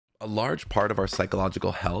A large part of our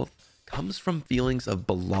psychological health comes from feelings of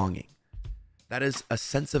belonging. That is a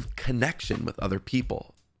sense of connection with other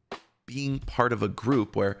people, being part of a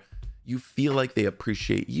group where you feel like they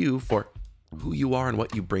appreciate you for who you are and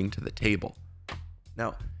what you bring to the table.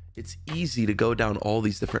 Now, it's easy to go down all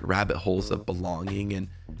these different rabbit holes of belonging and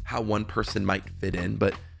how one person might fit in,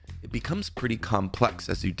 but it becomes pretty complex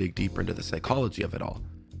as you dig deeper into the psychology of it all.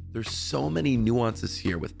 There's so many nuances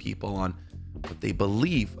here with people on what they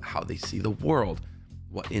believe, how they see the world,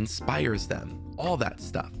 what inspires them, all that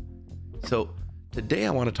stuff. So today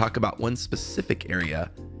I want to talk about one specific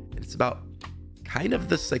area, and it's about kind of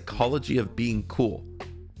the psychology of being cool.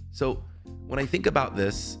 So when I think about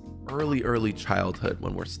this, early childhood,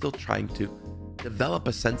 when we're still trying to develop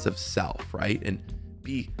a sense of self, right? And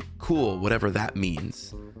be cool, whatever that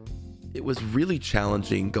means. It was really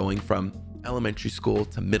challenging going from elementary school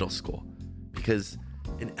to middle school, because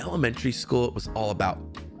in elementary school, it was all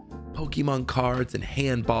about Pokemon cards and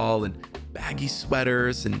handball and baggy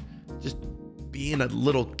sweaters and just being a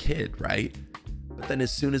little kid, right? But then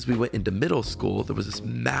as soon as we went into middle school, there was this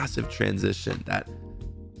massive transition that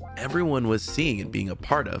everyone was seeing and being a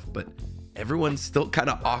part of, but everyone's still kind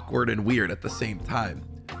of awkward and weird at the same time.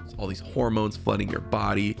 There's all these hormones flooding your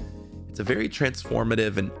body. It's a very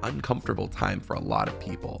transformative and uncomfortable time for a lot of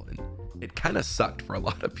people, and it kind of sucked for a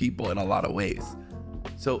lot of people in a lot of ways.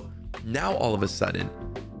 So now all of a sudden,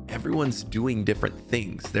 everyone's doing different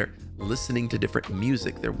things. They're listening to different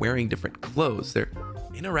music. They're wearing different clothes. They're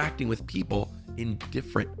interacting with people in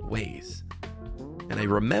different ways. And I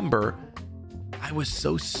remember I was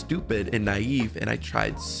so stupid and naive, and I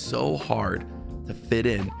tried so hard to fit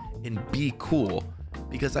in and be cool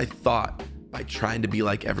because I thought by trying to be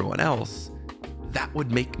like everyone else, that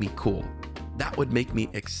would make me cool. That would make me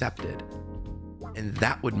accepted. And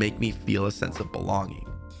that would make me feel a sense of belonging.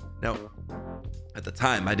 Now, at the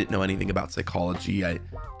time, I didn't know anything about psychology. I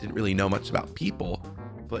didn't really know much about people,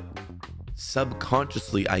 but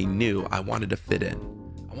subconsciously, I knew I wanted to fit in.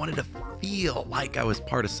 I wanted to feel like I was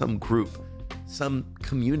part of some group, some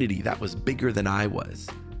community that was bigger than I was.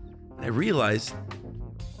 And I realized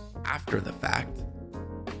after the fact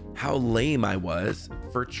how lame I was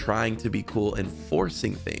for trying to be cool and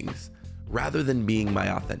forcing things rather than being my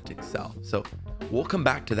authentic self. So we'll come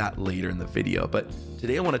back to that later in the video, but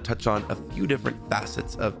today I want to touch on a few different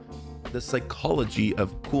facets of the psychology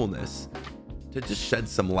of coolness to just shed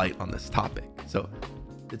some light on this topic. So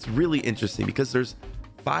it's really interesting because there's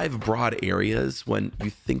 5 broad areas when you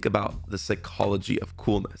think about the psychology of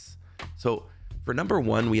coolness. So for number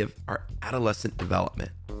 1, we have our adolescent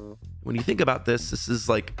development. When you think about this, this is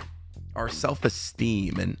like our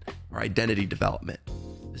self-esteem and our identity development.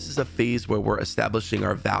 This is a phase where we're establishing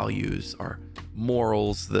our values, our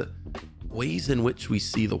morals, the ways in which we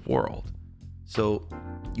see the world. So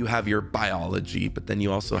you have your biology, but then you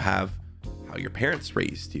also have how your parents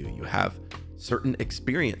raised you. You have certain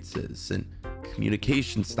experiences and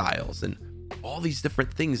communication styles and all these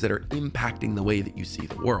different things that are impacting the way that you see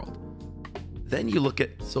the world. Then you look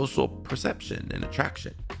at social perception and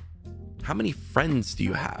attraction. How many friends do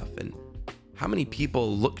you have, and how many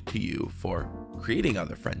people look to you for creating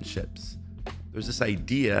other friendships? There's this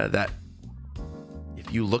idea that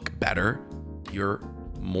if you look better, you're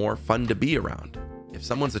more fun to be around. If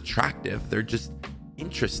someone's attractive, they're just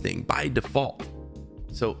interesting by default.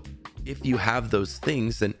 So if you have those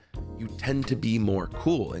things, then you tend to be more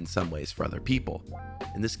cool in some ways for other people.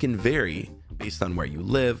 And this can vary based on where you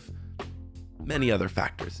live, many other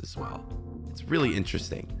factors as well. It's really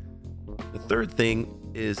interesting. The third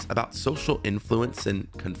thing is about social influence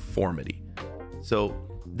and conformity. So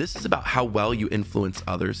this is about how well you influence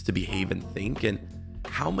others to behave and think, and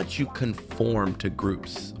how much you conform to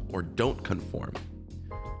groups or don't conform.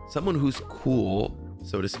 Someone who's cool,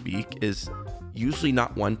 so to speak, is usually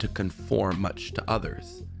not one to conform much to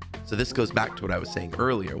others. So this goes back to what I was saying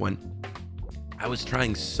earlier, when I was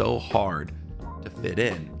trying so hard to fit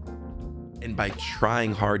in. And by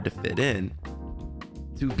trying hard to fit in,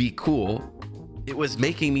 to be cool, it was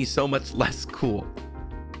making me so much less cool.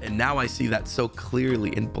 And now I see that so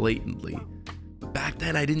clearly and blatantly. But back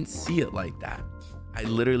then I didn't see it like that. I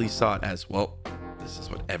literally saw it as, well, this is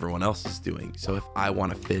what everyone else is doing. So if I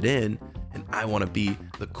want to fit in and I want to be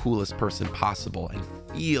the coolest person possible and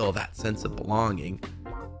feel that sense of belonging,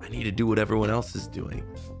 I need to do what everyone else is doing.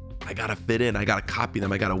 I got to fit in. I got to copy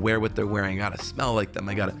them. I got to wear what they're wearing. I got to smell like them.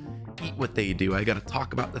 I got to eat what they do. I got to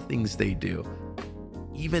talk about the things they do.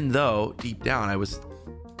 Even though deep down I was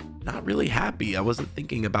not really happy. I wasn't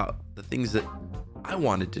thinking about the things that I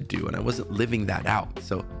wanted to do, and I wasn't living that out.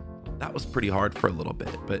 So that was pretty hard for a little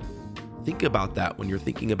bit. But think about that when you're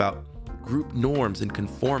thinking about group norms and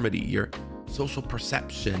conformity, your social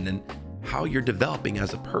perception, and how you're developing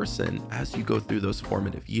as a person as you go through those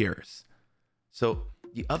formative years. So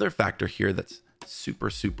the other factor here that's super,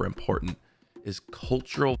 super important is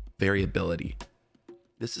cultural variability.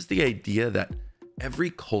 This is the idea that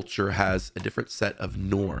every culture has a different set of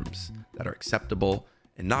norms that are acceptable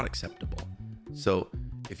and not acceptable. So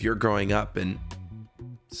if you're growing up in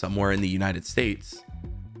somewhere in the United States,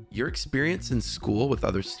 your experience in school with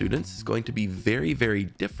other students is going to be very, very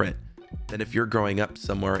different than if you're growing up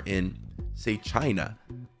somewhere in, say, China,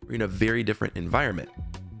 or in a very different environment.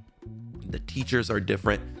 The teachers are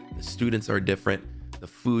different, the students are different, the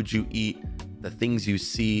food you eat, the things you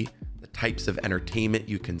see, the types of entertainment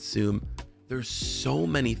you consume. There's so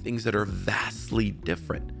many things that are vastly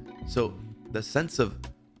different. So the sense of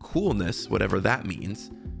coolness, whatever that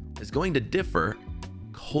means, is going to differ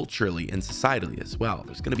culturally and societally as well.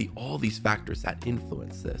 There's going to be all these factors that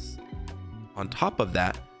influence this. On top of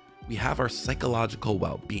that, we have our psychological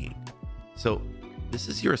well-being. So this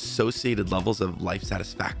is your associated levels of life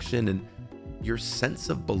satisfaction and your sense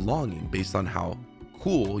of belonging based on how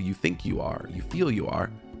cool you think you are, you feel you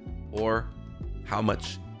are, or how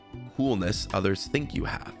much coolness others think you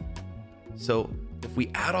have. So if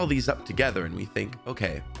we add all these up together and we think,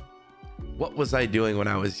 okay, what was I doing when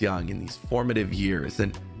I was young in these formative years?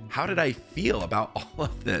 And how did I feel about all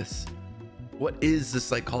of this? What is the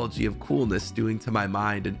psychology of coolness doing to my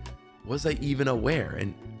mind? And was I even aware?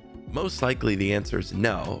 And most likely the answer is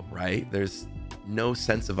no, right? There's no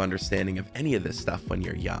sense of understanding of any of this stuff when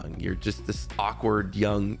you're young. You're just this awkward,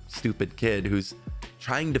 young, stupid kid who's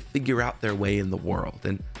trying to figure out their way in the world.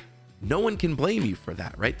 And no one can blame you for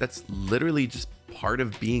that, right? That's literally just part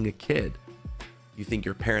of being a kid. You think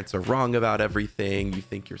your parents are wrong about everything. You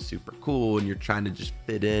think you're super cool and you're trying to just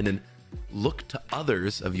fit in and look to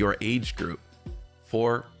others of your age group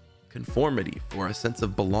for conformity, for a sense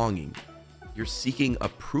of belonging. You're seeking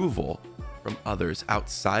approval from others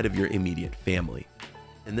outside of your immediate family.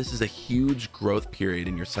 And this is a huge growth period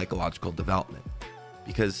in your psychological development,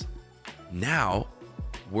 because now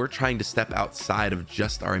we're trying to step outside of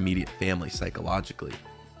just our immediate family psychologically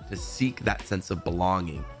to seek that sense of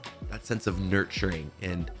belonging, that sense of nurturing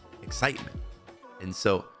and excitement. And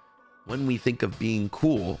so when we think of being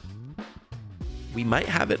cool, we might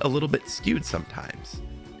have it a little bit skewed sometimes.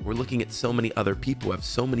 We're looking at so many other people who have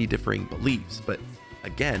so many differing beliefs, but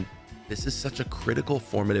again, this is such a critical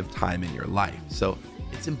formative time in your life. So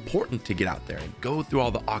it's important to get out there and go through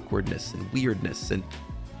all the awkwardness and weirdness and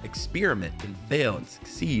experiment and fail and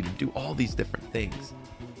succeed and do all these different things.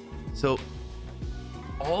 So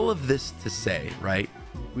all of this to say, right?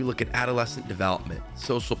 We look at adolescent development,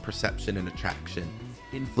 social perception and attraction,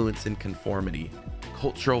 influence and conformity,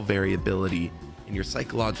 cultural variability, and your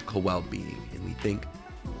psychological well-being. And we think,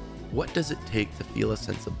 what does it take to feel a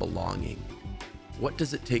sense of belonging? What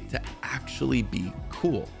does it take to actually be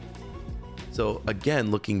cool? So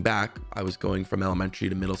again, looking back, I was going from elementary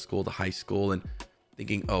to middle school to high school and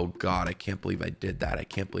thinking, oh God, I can't believe I did that. I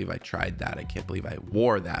can't believe I tried that. I can't believe I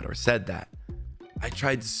wore that or said that. I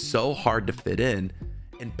tried so hard to fit in,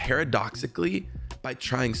 and paradoxically, by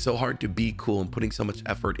trying so hard to be cool and putting so much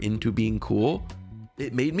effort into being cool,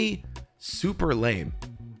 it made me super lame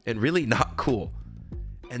and really not cool.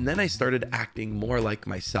 And then I started acting more like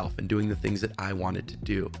myself and doing the things that I wanted to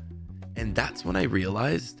do. And that's when I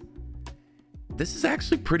realized this is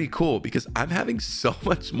actually pretty cool because I'm having so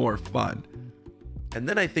much more fun. And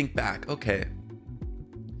then I think back, okay,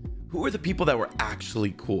 who are the people that were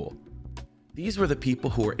actually cool? These were the people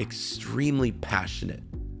who were extremely passionate,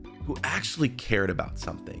 who actually cared about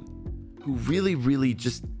something, who really, really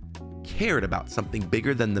just cared about something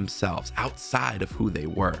bigger than themselves, outside of who they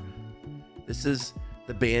were. This is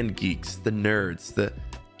the band geeks, the nerds, the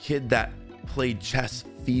kid that played chess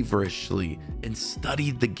feverishly and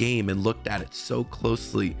studied the game and looked at it so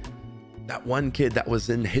closely. That one kid that was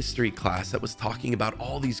in history class that was talking about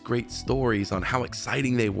all these great stories on how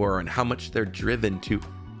exciting they were and how much they're driven to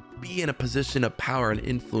be in a position of power and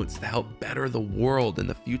influence to help better the world in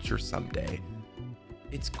the future someday.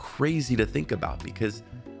 It's crazy to think about because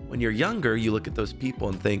when you're younger, you look at those people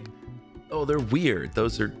and think, oh, they're weird.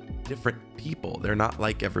 Those are different people. They're not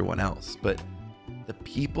like everyone else. But the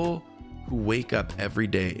people who wake up every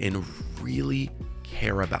day and really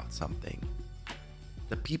care about something,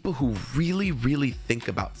 the people who really, really think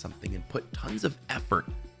about something and put tons of effort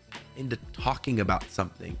into talking about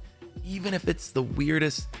something, even if it's the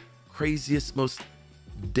weirdest, craziest, most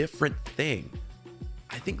different thing,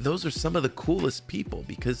 I think those are some of the coolest people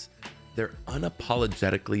because they're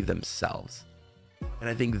unapologetically themselves. And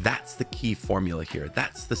I think that's the key formula here.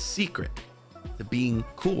 That's the secret to being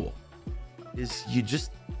cool. is you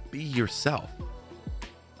just be yourself.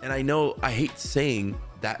 And I know I hate saying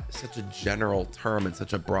that, such a general term and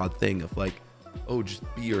such a broad thing of like, oh, just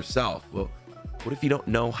be yourself. Well, what if you don't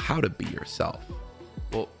know how to be yourself?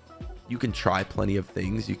 Well, you can try plenty of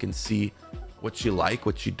things. You can see what you like,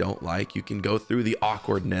 what you don't like. You can go through the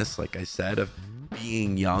awkwardness, like I said, of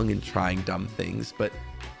being young and trying dumb things. But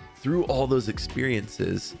through all those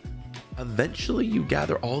experiences, eventually you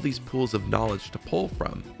gather all these pools of knowledge to pull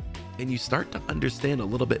from. And you start to understand a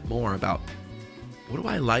little bit more about, what do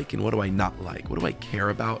I like and what do I not like? What do I care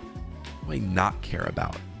about? What do I not care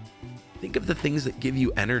about? Think of the things that give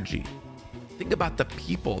you energy. Think about the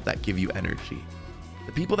people that give you energy.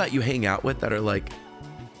 The people that you hang out with that are like,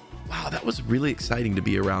 wow, that was really exciting to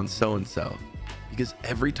be around so-and-so. Because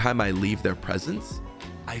every time I leave their presence,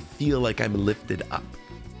 I feel like I'm lifted up.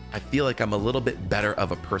 I feel like I'm a little bit better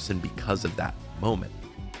of a person because of that moment.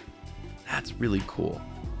 That's really cool.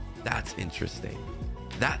 That's interesting.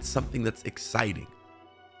 That's something that's exciting.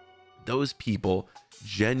 Those people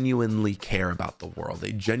genuinely care about the world.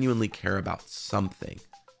 They genuinely care about something.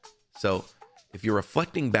 So if you're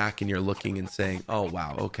reflecting back and you're looking and saying, oh,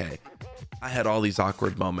 wow, okay, I had all these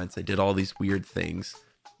awkward moments. I did all these weird things.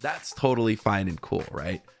 That's totally fine and cool,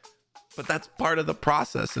 right? But that's part of the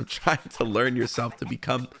process of trying to learn yourself to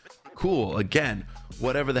become cool. Again,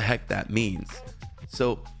 whatever the heck that means.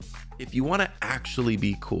 So if you want to actually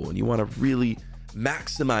be cool and you want to really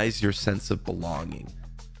maximize your sense of belonging,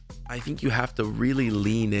 I think you have to really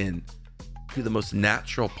lean in to the most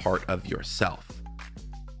natural part of yourself.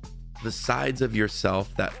 The sides of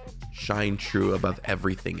yourself that shine true above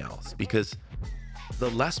everything else. Because the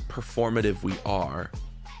less performative we are,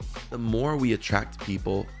 the more we attract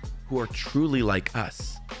people who are truly like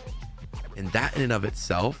us. And that in and of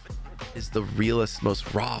itself is the realest,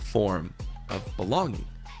 most raw form of belonging.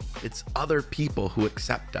 It's other people who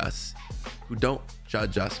accept us, who don't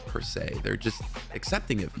judge us per se. They're just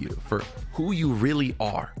accepting of you for who you really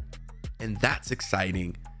are. And that's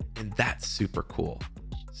exciting. And that's super cool.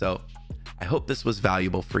 So I hope this was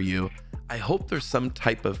valuable for you. I hope there's some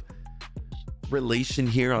type of relation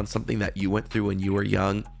here on something that you went through when you were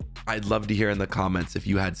young. I'd love to hear in the comments if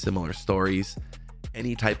you had similar stories,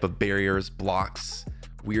 any type of barriers, blocks,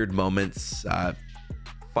 weird moments,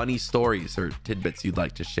 funny stories or tidbits you'd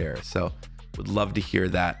like to share. So would love to hear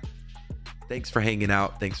that. Thanks for hanging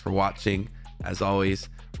out. Thanks for watching. As always,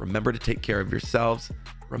 remember to take care of yourselves.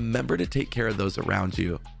 Remember to take care of those around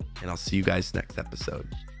you. And I'll see you guys next episode.